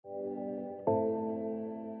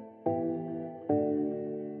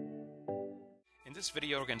this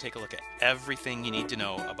video, we're going to take a look at everything you need to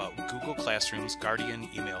know about Google Classroom's Guardian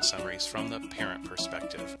email summaries from the parent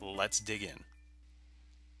perspective. Let's dig in.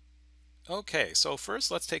 Okay, so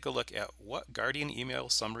first let's take a look at what Guardian email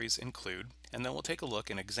summaries include, and then we'll take a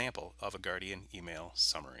look at an example of a Guardian email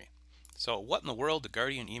summary. So what in the world do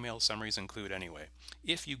Guardian email summaries include anyway?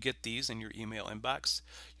 If you get these in your email inbox,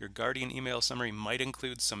 your Guardian email summary might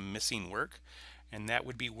include some missing work, and that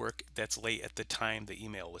would be work that's late at the time the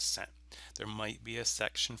email was sent. There might be a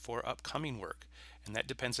section for upcoming work, and that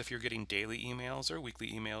depends if you're getting daily emails or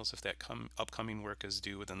weekly emails, if that upcoming work is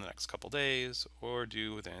due within the next couple days or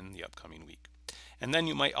due within the upcoming week. And then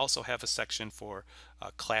you might also have a section for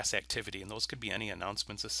class activity, and those could be any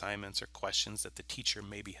announcements, assignments, or questions that the teacher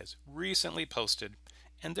maybe has recently posted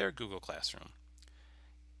in their Google Classroom.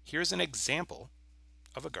 Here's an example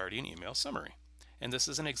of a Guardian email summary. And this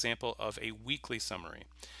is an example of a weekly summary.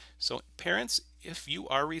 So parents, if you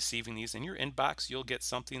are receiving these in your inbox, you'll get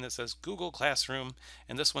something that says Google Classroom,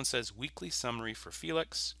 and this one says weekly summary for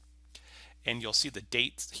Felix. And you'll see the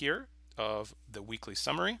dates here of the weekly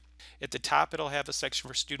summary. At the top, it'll have a section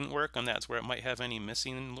for student work, and that's where it might have any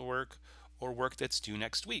missing work or work that's due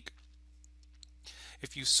next week.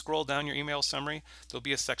 If you scroll down your email summary, there'll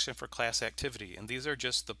be a section for class activity, and these are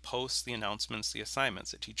just the posts, the announcements, the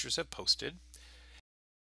assignments that teachers have posted.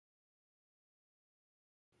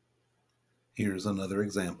 Here's another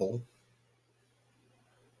example.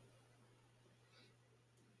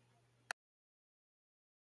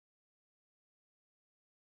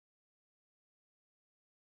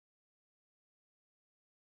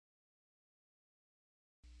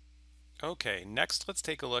 Okay, next let's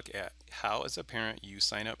take a look at how as a parent you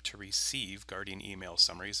sign up to receive Guardian email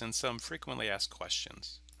summaries and some frequently asked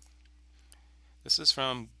questions. This is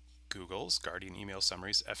from Google's Guardian email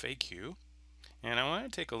summaries FAQ, and I want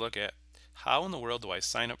to take a look at how in the world do I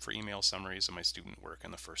sign up for email summaries of my student work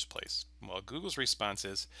in the first place? Well, Google's response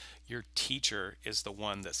is your teacher is the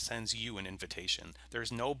one that sends you an invitation.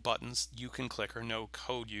 There's no buttons you can click or no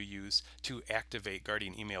code you use to activate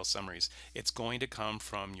Guardian email summaries. It's going to come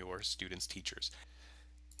from your students' teachers.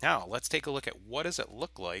 Now, let's take a look at what does it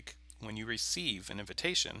look like when you receive an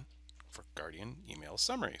invitation for Guardian email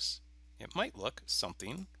summaries. It might look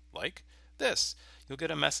something like this. You'll get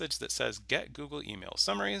a message that says get Google email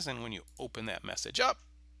summaries, and when you open that message up,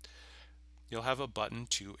 you'll have a button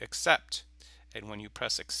to accept. And when you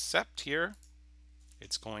press accept here,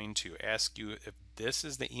 it's going to ask you if this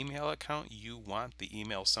is the email account you want the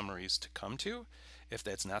email summaries to come to. If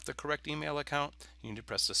that's not the correct email account, you need to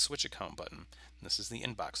press the switch account button. And this is the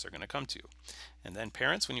inbox they're going to come to. And then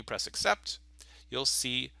parents, when you press accept, you'll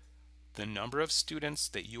see the number of students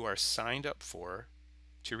that you are signed up for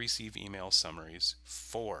to receive email summaries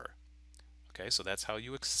for. Okay, so that's how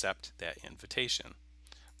you accept that invitation.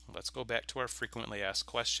 Let's go back to our frequently asked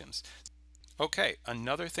questions. Okay,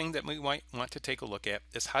 another thing that we might want to take a look at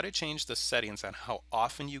is how to change the settings on how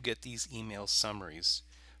often you get these email summaries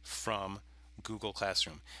from Google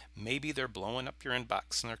Classroom. Maybe they're blowing up your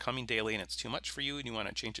inbox and they're coming daily and it's too much for you and you want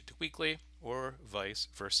to change it to weekly, or vice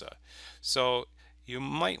versa. So you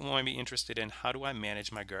might want to be interested in how do I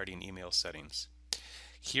manage my Guardian email settings.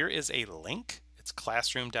 Here is a link. It's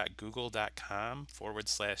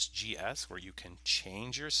classroom.google.com/gs where you can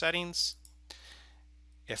change your settings.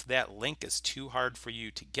 If that link is too hard for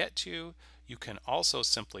you to get to, you can also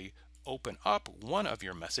simply open up one of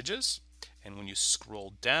your messages, and when you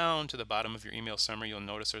scroll down to the bottom of your email summary, you'll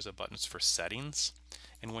notice there's a button for settings.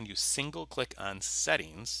 And when you single click on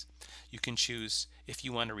settings, you can choose if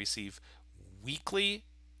you want to receive weekly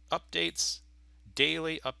updates,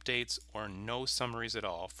 daily updates, or no summaries at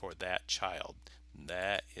all for that child.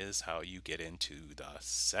 That is how you get into the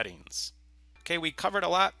settings. Okay, we covered a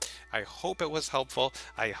lot. I hope it was helpful.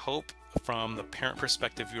 I hope from the parent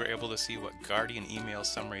perspective you were able to see what Guardian email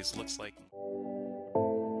summaries looks like.